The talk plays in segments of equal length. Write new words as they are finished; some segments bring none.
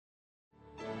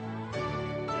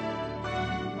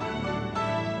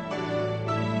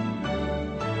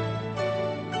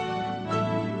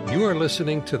You are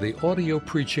listening to the audio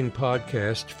preaching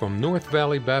podcast from North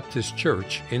Valley Baptist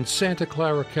Church in Santa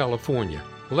Clara, California,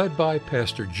 led by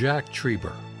Pastor Jack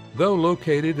Trieber. Though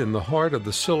located in the heart of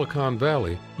the Silicon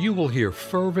Valley, you will hear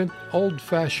fervent,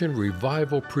 old-fashioned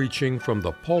revival preaching from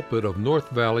the pulpit of North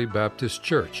Valley Baptist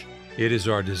Church. It is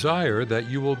our desire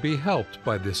that you will be helped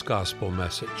by this gospel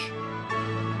message.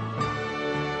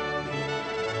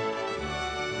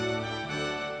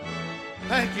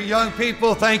 Thank you, young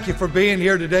people. Thank you for being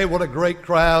here today. What a great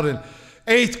crowd. In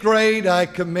 8th grade, I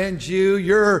commend you.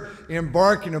 You're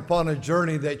embarking upon a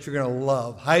journey that you're going to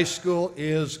love. High school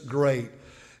is great.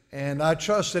 And I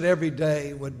trust that every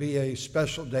day would be a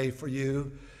special day for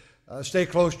you. Stay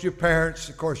close to your parents.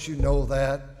 Of course, you know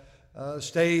that.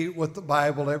 Stay with the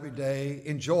Bible every day.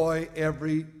 Enjoy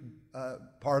every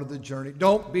part of the journey.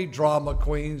 Don't be drama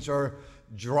queens or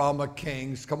drama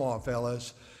kings. Come on,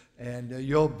 fellas. And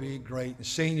you'll be great. And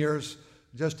seniors,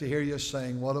 just to hear you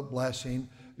sing, what a blessing.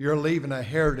 You're leaving a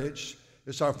heritage.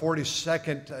 It's our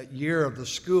 42nd year of the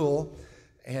school.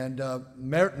 And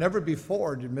never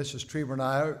before did Mrs. Trieber and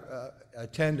I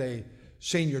attend a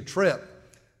senior trip.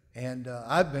 And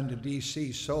I've been to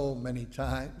D.C. so many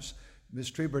times.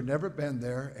 Ms. Trieber had never been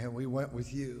there, and we went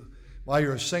with you. While you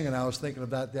were singing, I was thinking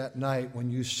about that night when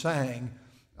you sang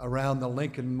around the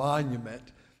Lincoln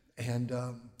Monument. And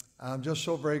I'm just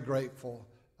so very grateful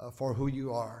for who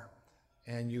you are,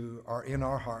 and you are in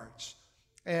our hearts.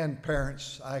 And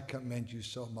parents, I commend you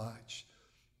so much.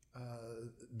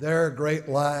 Their great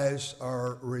lives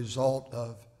are a result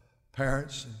of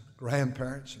parents and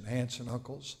grandparents and aunts and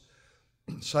uncles,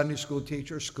 Sunday school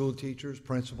teachers,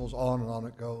 principals, on and on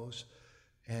it goes.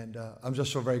 And I'm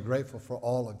just so very grateful for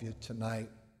all of you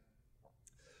tonight.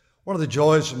 One of the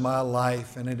joys of my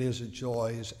life, and it is a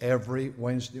joy, is every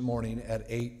Wednesday morning at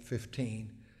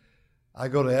 8:15. I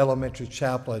go to elementary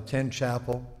chapel, attend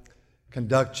chapel,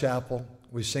 conduct chapel.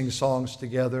 We sing songs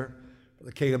together.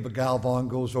 The Caleb Galvan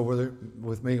goes over there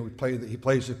with me. He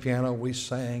plays the piano. We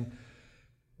sing.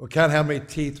 We count how many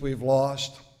teeth we've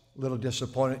lost. A little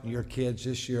disappointed in your kids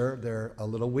this year. They're a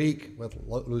little weak with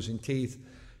losing teeth,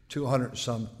 200 and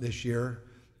some this year.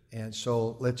 And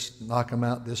so let's knock them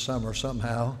out this summer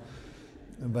somehow.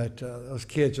 But those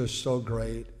kids are so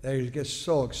great. They get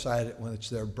so excited when it's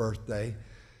their birthday.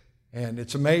 And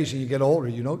it's amazing. You get older,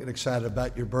 you don't get excited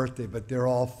about your birthday, but they're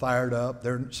all fired up.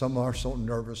 Some are so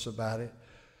nervous about it.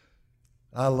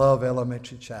 I love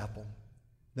elementary chapel.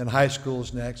 Then high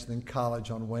school's next, then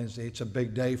college on Wednesday. It's a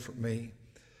big day for me.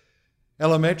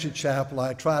 Elementary chapel,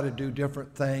 I try to do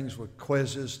different things with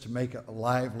quizzes to make it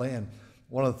lively. And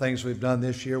one of the things we've done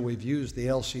this year, we've used the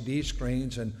LCD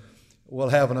screens, and we'll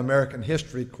have an American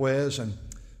history quiz. And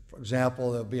for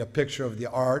example, there'll be a picture of the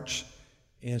arch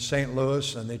in St.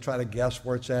 Louis, and they try to guess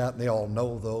where it's at, and they all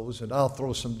know those. And I'll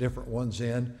throw some different ones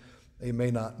in they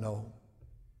may not know.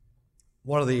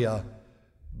 One of the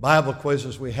Bible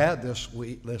quizzes we had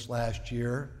this last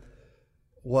year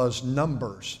was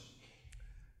numbers.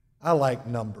 I like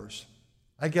numbers.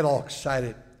 I get all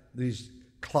excited, these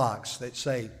clocks that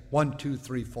say 1, 2,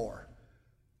 3, 4.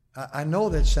 I know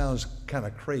that sounds kind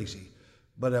of crazy,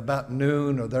 but about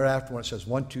noon or thereafter when it says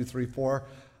 1, 2, 3, 4,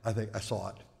 I think I saw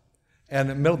it. And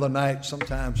in the middle of the night,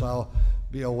 sometimes I'll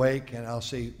be awake and I'll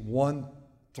see 1,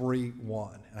 3,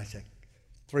 1. And I say,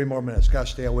 3 more minutes, got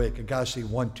to stay awake. I got to see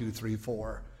 1, 2, 3,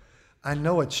 4. I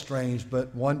know it's strange,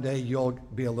 but one day you'll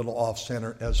be a little off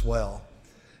center as well.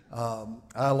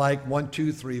 I like 1,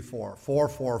 2, 3, 4, 4,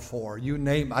 4, 4. You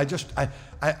name. I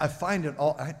find it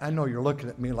all. I know you're looking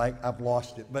at me like I've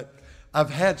lost it, but I've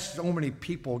had so many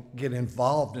people get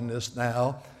involved in this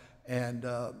now, and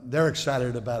they're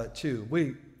excited about it too.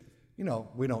 We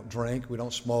don't drink, we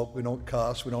don't smoke, we don't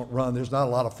cuss, we don't run. There's not a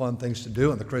lot of fun things to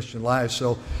do in the Christian life,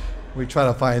 so we try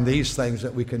to find these things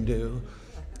that we can do.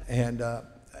 And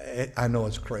I know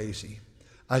it's crazy.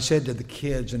 I said to the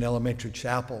kids in elementary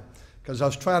chapel, because I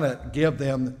was trying to give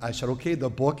them, I said, okay, the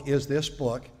book is this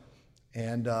book,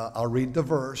 and I'll read the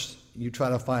verse, you try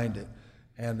to find it.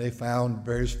 And they found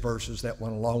various verses that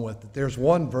went along with it. There's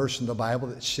one verse in the Bible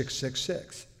that's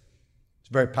 666. It's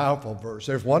a very powerful verse.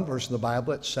 There's one verse in the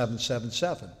Bible that's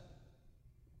 777.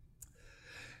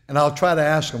 And I'll try to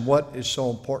ask them what is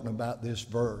so important about this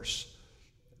verse.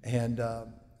 And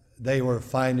they were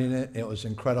finding it. It was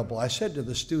incredible. I said to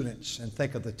the students, and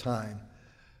think of the time,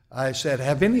 I said,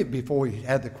 before we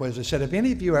had the quiz, I said, have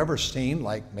any of you ever seen,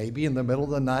 like maybe in the middle of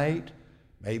the night,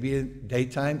 maybe in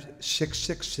daytime,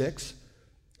 666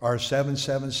 or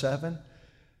 777?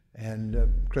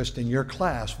 And Kristen, your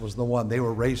class was the one, they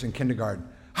were raised in kindergarten.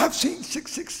 I've seen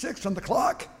 666 on the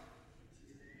clock.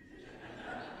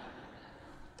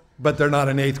 But they're not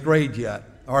in 8th grade yet,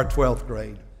 or 12th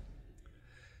grade.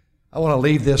 I want to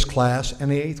leave this class and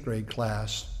the 8th grade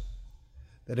class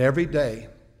that every day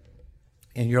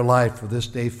in your life from this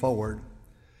day forward,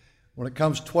 when it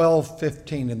comes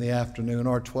 12:15 in the afternoon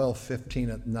or 12:15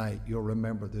 at night, you'll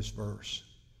remember this verse.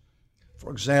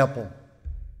 For example,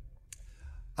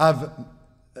 I've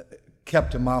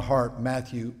kept in my heart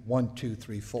Matthew 1, 2,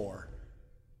 3, 4,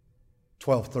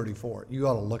 12:34. You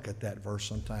ought to look at that verse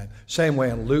sometime. Same way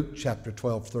in Luke chapter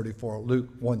 12:34, Luke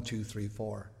 1, 2, 3,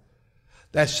 4.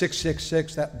 That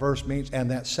 666, that verse means,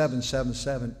 and that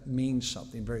 777 means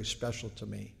something very special to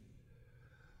me.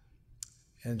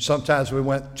 And sometimes we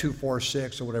went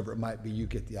 246 or whatever it might be. You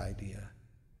get the idea.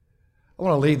 I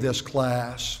want to leave this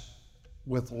class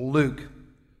with Luke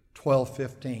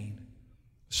 12:15.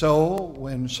 So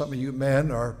when some of you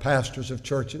men are pastors of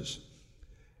churches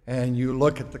and you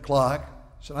look at the clock,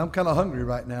 say, I'm kind of hungry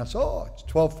right now. So it's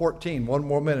 12:14. One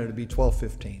more minute, it'll be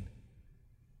 12:15.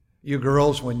 You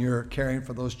girls, when you're caring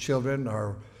for those children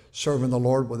or serving the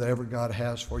Lord, whatever God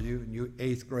has for you, and you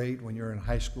 8th grade when you're in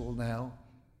high school now,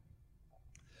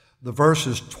 the verse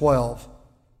is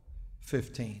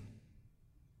 12:15.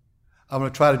 I'm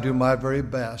going to try to do my very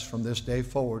best from this day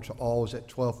forward to always at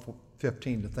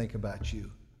 12:15 to think about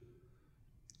you.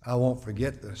 I won't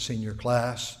forget the senior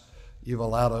class. You've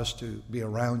allowed us to be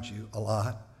around you a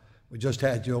lot. We just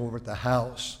had you over at the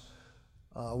house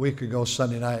a week ago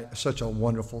Sunday night. Such a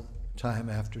wonderful time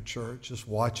after church, just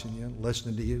watching you,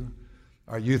 listening to you.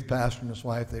 Our youth pastor and his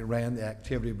wife, they ran the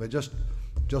activity, but just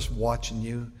watching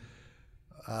you.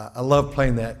 I love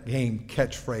playing that game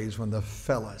catchphrase when the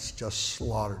fellas just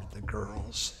slaughtered the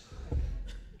girls.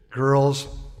 Girls,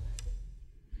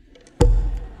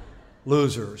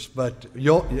 losers. But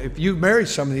if you marry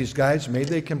some of these guys, maybe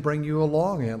they can bring you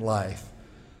along in life.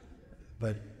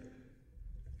 But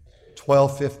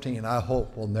 12:15, I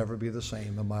hope, will never be the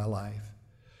same in my life.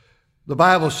 The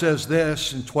Bible says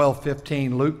this in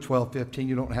 12:15, Luke 12:15,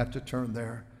 you don't have to turn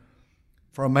there.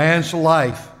 For a man's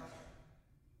life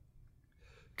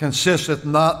consisteth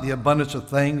not the abundance of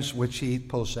things which he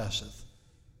possesseth.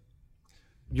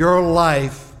 Your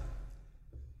life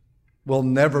will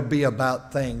never be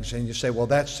about things. And you say, well,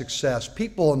 that's success.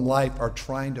 People in life are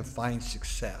trying to find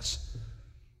success.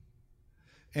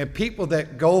 And people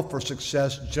that go for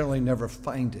success generally never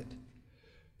find it.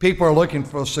 People are looking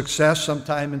for success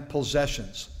sometime in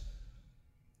possessions.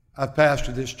 I've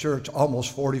pastored this church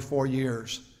almost 44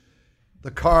 years. The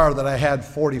car that I had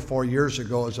 44 years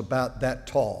ago is about that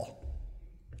tall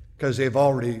because they've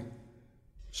already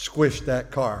squished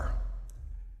that car.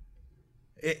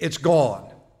 It's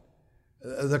gone.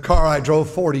 The car I drove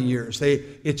 40 years,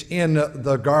 it's in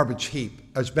the garbage heap.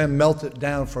 It's been melted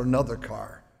down for another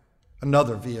car,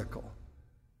 another vehicle.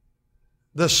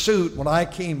 The suit, when I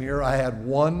came here, I had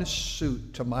one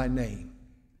suit to my name.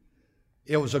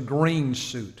 It was a green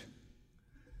suit.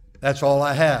 That's all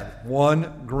I had,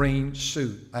 one green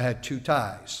suit. I had 2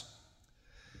 ties.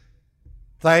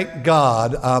 Thank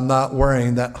God I'm not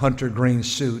wearing that hunter green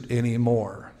suit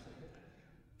anymore.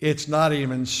 It's not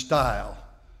even style.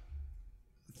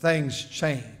 Things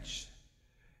change.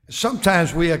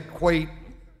 Sometimes we equate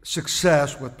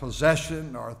success with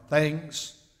possession or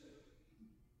things,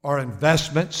 our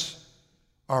investments,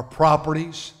 our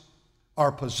properties,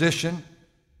 our position,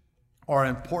 our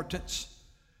importance.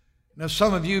 Now,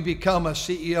 some of you become a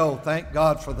CEO, thank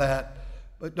God for that,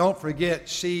 but don't forget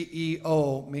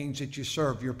CEO means that you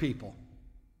serve your people.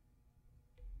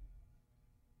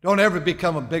 Don't ever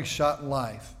become a big shot in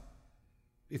life.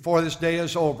 Before this day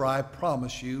is over, I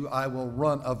promise you I will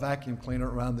run a vacuum cleaner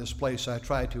around this place. I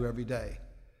try to every day.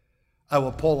 I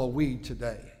will pull a weed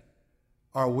today,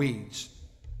 or weeds.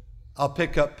 I'll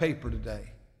pick up paper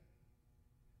today.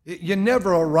 You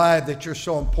never arrive that you're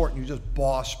so important you just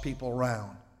boss people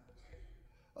around.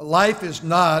 Life is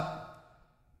not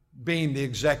being the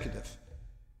executive.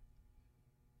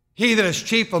 He that is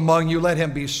chief among you, let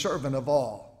him be servant of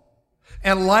all.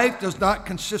 And life does not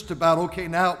consist about, okay,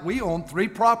 now we own 3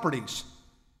 properties.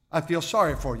 I feel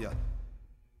sorry for you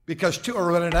because 2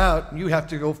 are running out and you have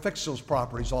to go fix those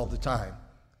properties all the time.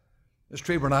 Ms.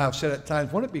 Trieber and I have said at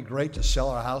times, wouldn't it be great to sell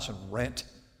our house and rent?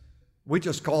 We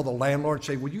just call the landlord and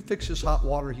say, will you fix this hot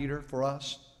water heater for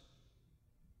us?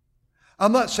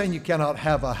 I'm not saying you cannot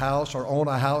have a house or own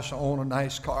a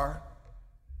nice car.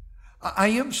 I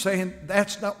am saying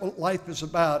that's not what life is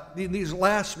about. In these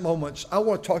last moments, I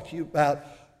want to talk to you about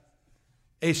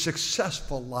a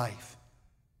successful life.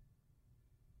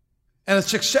 And a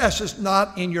success is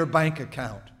not in your bank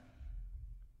account.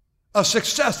 A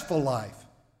successful life.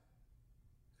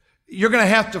 You're going to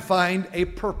have to find a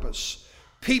purpose.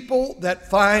 People that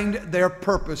find their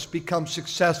purpose become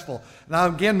successful. Now,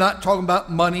 again, not talking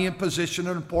about money and position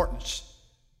and importance.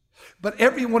 But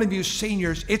every one of you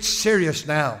seniors, it's serious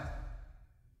now.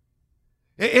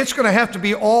 It's going to have to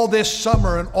be all this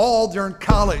summer and all during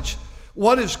college.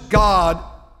 What does God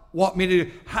want me to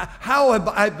do? How have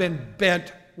I been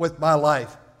bent with my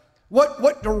life?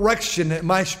 What direction am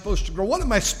I supposed to go? What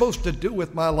am I supposed to do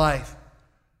with my life?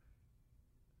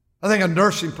 I think a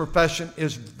nursing profession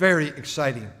is very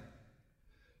exciting.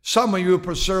 Some of you will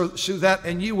pursue that,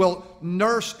 and you will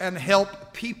nurse and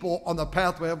help people on the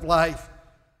pathway of life.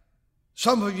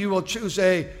 Some of you will choose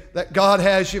that God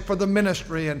has you for the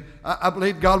ministry, and I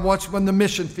believe God wants you in the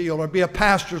mission field, or be a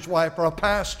pastor's wife, or a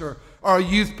pastor, or a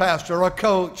youth pastor, or a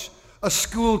coach, a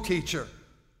school teacher.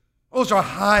 Those are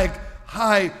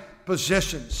high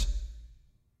positions.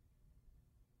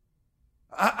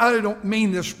 I don't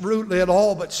mean this rudely at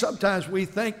all, but sometimes we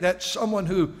think that someone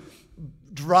who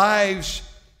drives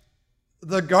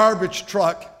the garbage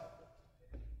truck,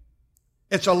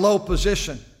 it's a low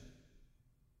position.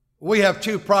 We have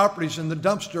 2 properties, and the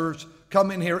dumpsters come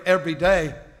in here every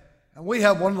day. And we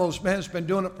have one of those men who's been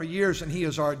doing it for years, and he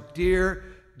is our dear,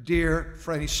 dear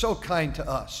friend. He's so kind to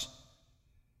us.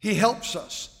 He helps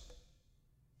us.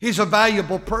 He's a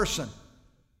valuable person.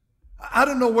 I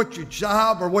don't know what your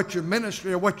job or what your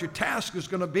ministry or what your task is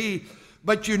going to be,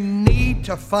 but you need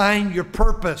to find your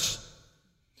purpose.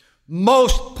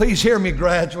 Please hear me,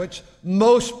 graduates,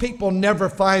 most people never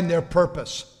find their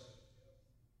purpose.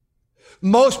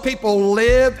 Most people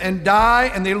live and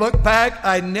die and they look back,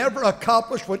 I never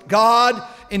accomplished what God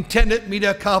intended me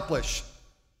to accomplish.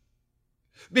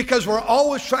 Because we're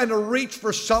always trying to reach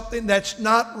for something that's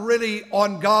not really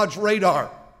on God's radar.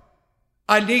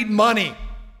 I need money.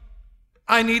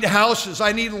 I need houses.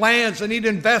 I need lands. I need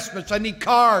investments. I need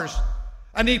cars.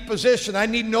 I need position. I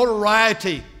need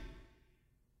notoriety.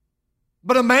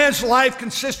 But a man's life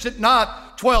consisted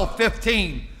not 12,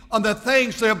 15 on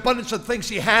the abundance of things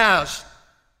he has.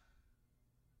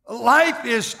 Life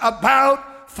is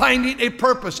about finding a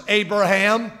purpose.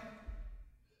 Abraham,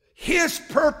 his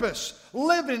purpose,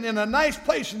 living in a nice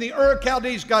place in the Ur of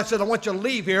Chaldees. God said, I want you to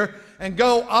leave here and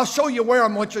go. I'll show you where I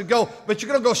want you to go, but you're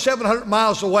going to go 700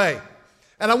 miles away.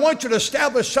 And I want you to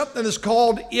establish something that's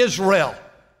called Israel.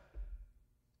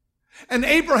 And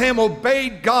Abraham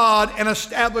obeyed God and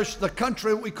established the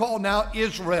country we call now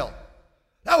Israel.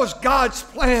 That was God's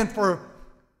plan for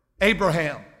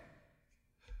Abraham.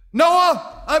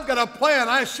 Noah, I've got a plan.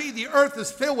 I see the earth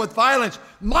is filled with violence.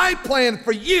 My plan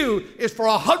for you is for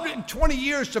 120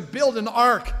 years to build an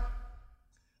ark.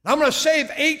 I'm going to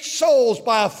save 8 souls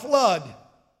by a flood.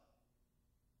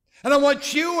 And I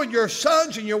want you and your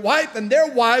sons and your wife and their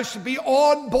wives to be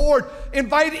on board.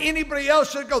 Invite anybody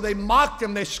else to go. They mocked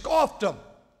him. They scoffed him.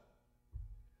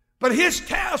 But his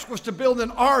task was to build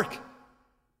an ark.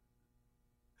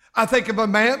 I think of a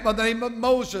man by the name of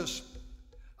Moses.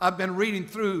 I've been reading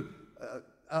through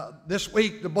this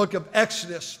week the book of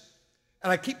Exodus,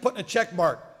 and I keep putting a check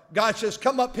mark. God says,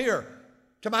 come up here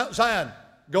to Mount Zion,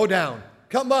 go down.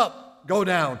 Come up, go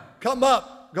down. Come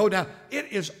up, go down.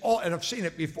 It is all, and I've seen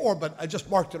it before, but I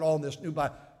just marked it all in this new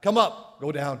Bible. Come up,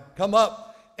 go down, come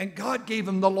up. And God gave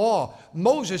him the law.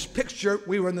 Moses' picture,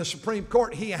 we were in the Supreme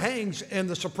Court. He hangs in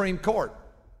the Supreme Court.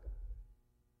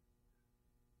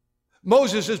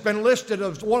 Moses has been listed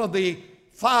as one of the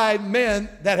 5 men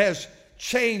that has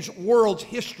changed world's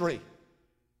history.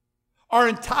 Our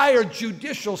entire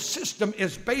judicial system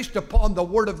is based upon the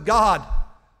Word of God.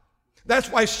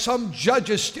 That's why some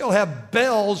judges still have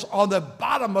bells on the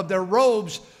bottom of their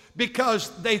robes, because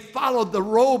they followed the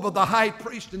robe of the high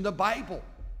priest in the Bible.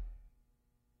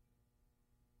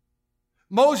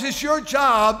 Moses, your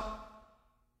job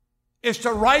is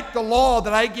to write the law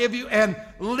that I give you and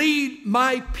lead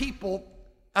my people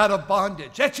out of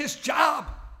bondage. That's his job.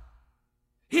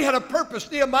 He had a purpose.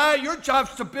 Nehemiah, your job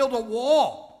is to build a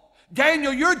wall.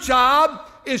 Daniel, your job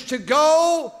is to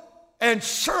go and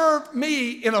serve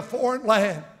me in a foreign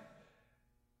land.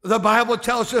 The Bible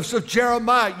tells us of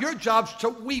Jeremiah, your job is to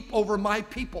weep over my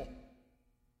people.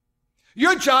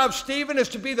 Your job, Stephen, is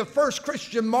to be the first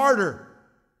Christian martyr.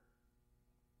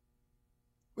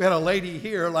 We had a lady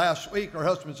here last week. Her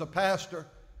husband's a pastor.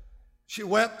 She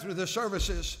went through the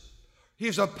services.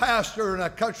 He's a pastor in a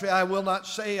country I will not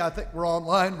say. I think we're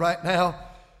online right now.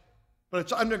 But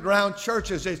it's underground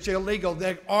churches. It's illegal.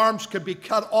 Their arms could be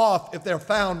cut off if they're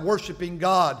found worshiping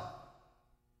God.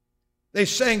 They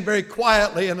sang very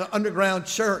quietly in an underground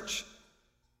church.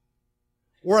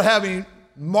 We're having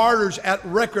martyrs at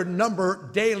record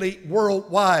number daily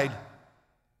worldwide.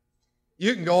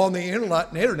 You can go on the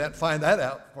internet and find that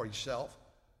out for yourself.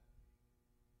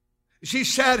 She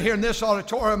sat here in this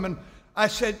auditorium, and I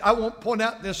said, I won't point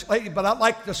out this lady, but I'd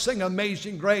like to sing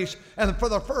Amazing Grace. And for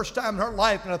the first time in her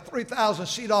life, in a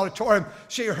 3,000-seat auditorium,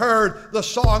 she heard the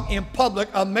song in public,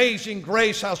 Amazing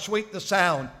Grace, how sweet the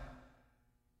sound.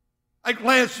 I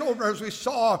glanced over as we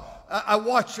saw, I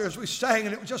watched her as we sang,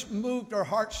 and it just moved her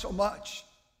heart so much.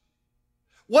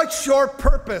 What's your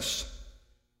purpose?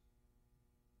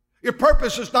 Your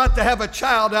purpose is not to have a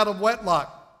child out of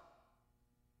wedlock.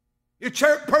 Your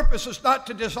purpose is not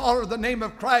to dishonor the name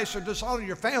of Christ or dishonor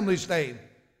your family's name.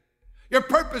 Your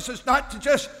purpose is not to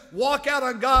just walk out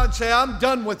on God and say, I'm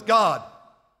done with God.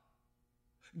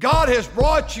 God has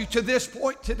brought you to this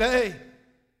point today.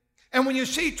 And when you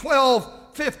see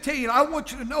 12:15, I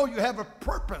want you to know you have a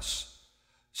purpose.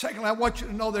 Secondly, I want you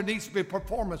to know there needs to be a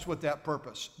performance with that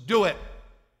purpose. Do it.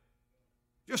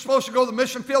 If you're supposed to go to the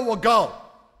mission field, well, go.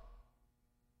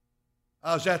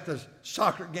 I was at the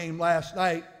soccer game last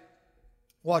night,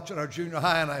 watching our junior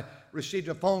high, and I received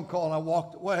a phone call, and I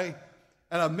walked away,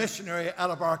 and a missionary out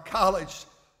of our college,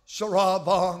 Sarah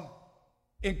Vong,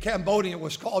 in Cambodia,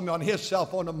 was calling me on his cell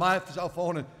phone and my cell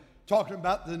phone and talking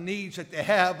about the needs that they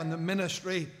have in the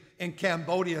ministry in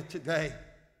Cambodia today.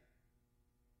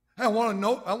 I want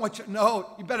you to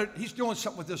know, he's doing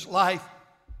something with his life.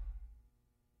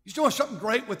 He's doing something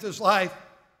great with his life.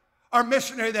 Our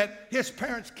missionary, that his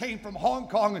parents came from Hong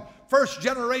Kong, and first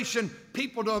generation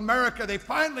people to America, they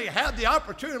finally had the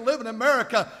opportunity to live in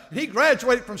America. He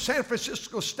graduated from San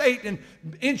Francisco State in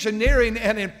engineering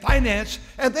and in finance,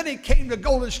 and then he came to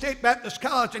Golden State Baptist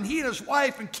College, and he and his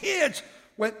wife and kids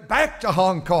went back to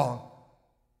Hong Kong.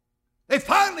 They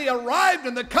finally arrived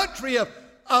in the country of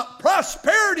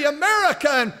prosperity, America,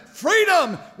 and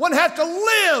freedom. One had to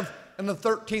live in the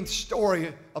 13th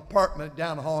story apartment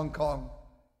down in Hong Kong,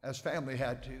 as family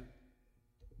had to.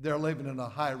 They're living in a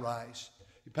high rise.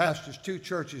 He pastors 2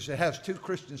 churches. It has 2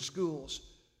 Christian schools.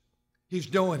 He's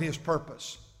doing his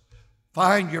purpose.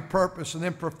 Find your purpose and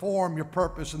then perform your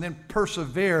purpose and then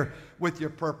persevere with your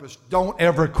purpose. Don't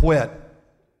ever quit.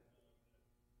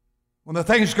 When the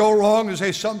things go wrong, as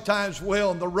they sometimes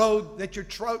will, and the road that you're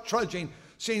trudging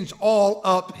seems all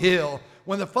uphill,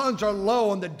 when the funds are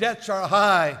low and the debts are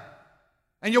high,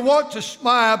 and you want to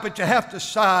smile, but you have to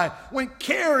sigh. When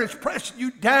care is pressing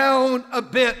you down a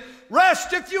bit,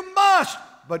 rest if you must,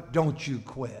 but don't you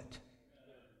quit.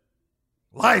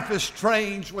 Life is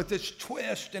strange with its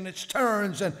twists and its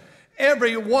turns, and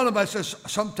every one of us has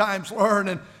sometimes learned,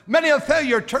 and many a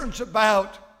failure turns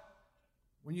about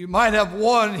when you might have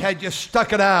won had you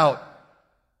stuck it out.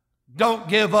 Don't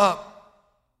give up.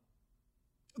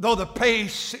 Though the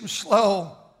pace seems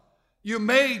slow, you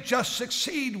may just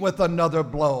succeed with another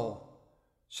blow.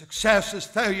 Success is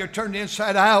failure turned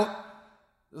inside out,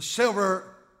 the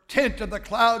silver tint of the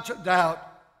clouds of doubt.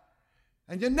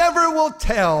 And you never will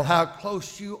tell how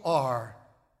close you are.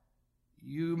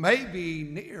 You may be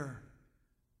near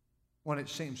when it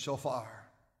seems so far.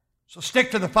 So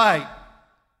stick to the fight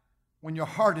when your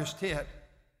hardest hit.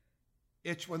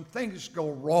 It's when things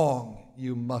go wrong,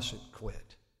 you mustn't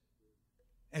quit.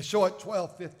 And so at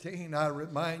 12:15, I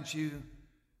remind you,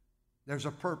 there's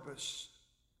a purpose,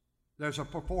 there's a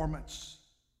performance,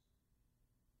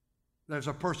 there's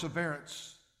a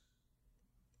perseverance,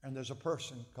 and there's a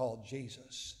person called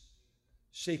Jesus.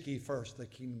 Seek ye first the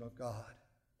kingdom of God.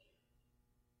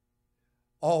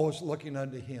 Always looking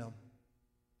unto him.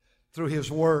 Through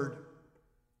his word,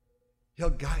 he'll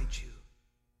guide you.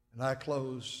 And I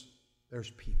close,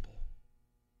 there's people.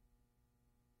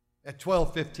 At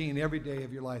 12:15, every day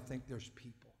of your life, think there's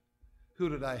people. Who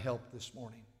did I help this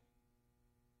morning?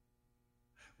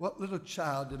 What little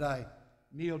child did I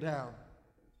kneel down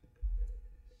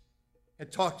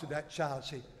and talk to that child and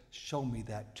say, show me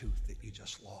that tooth that you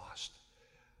just lost?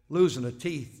 Losing a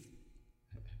teeth,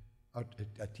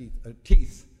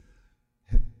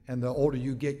 and the older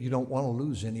you get, you don't want to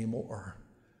lose anymore.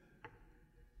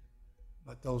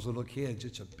 But those little kids,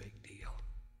 it's a big deal.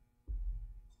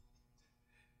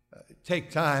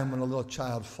 Take time when a little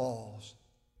child falls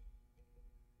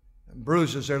and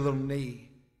bruises their little knee.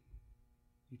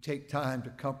 You take time to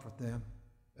comfort them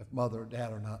if mother or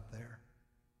dad are not there.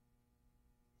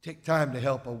 Take time to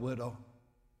help a widow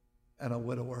and a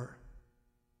widower.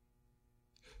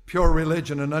 Pure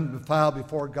religion and undefiled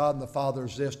before God and the Father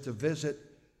is this: to visit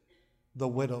the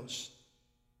widows,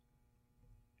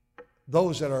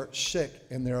 those that are sick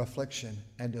in their affliction,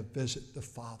 and to visit the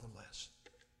fatherless.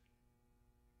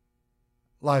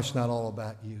 Life's not all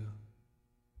about you.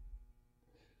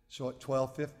 So at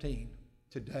 12:15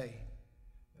 today,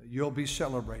 you'll be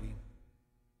celebrating.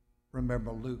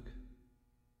 Remember Luke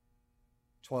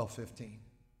 12:15.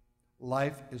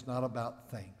 Life is not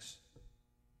about things.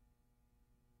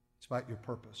 about your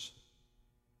purpose.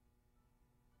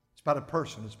 It's about a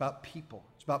person. It's about people.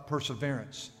 It's about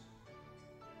perseverance.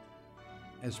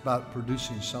 It's about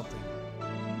producing something.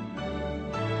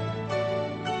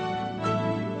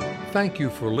 Thank you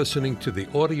for listening to the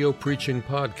audio preaching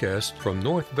podcast from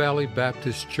North Valley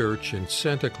Baptist Church in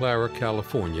Santa Clara,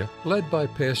 California, led by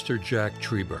Pastor Jack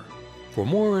Trieber. For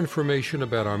more information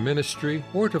about our ministry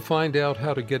or to find out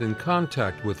how to get in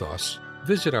contact with us,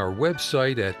 visit our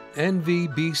website at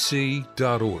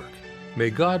nvbc.org. May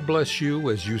God bless you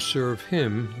as you serve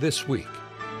Him this week.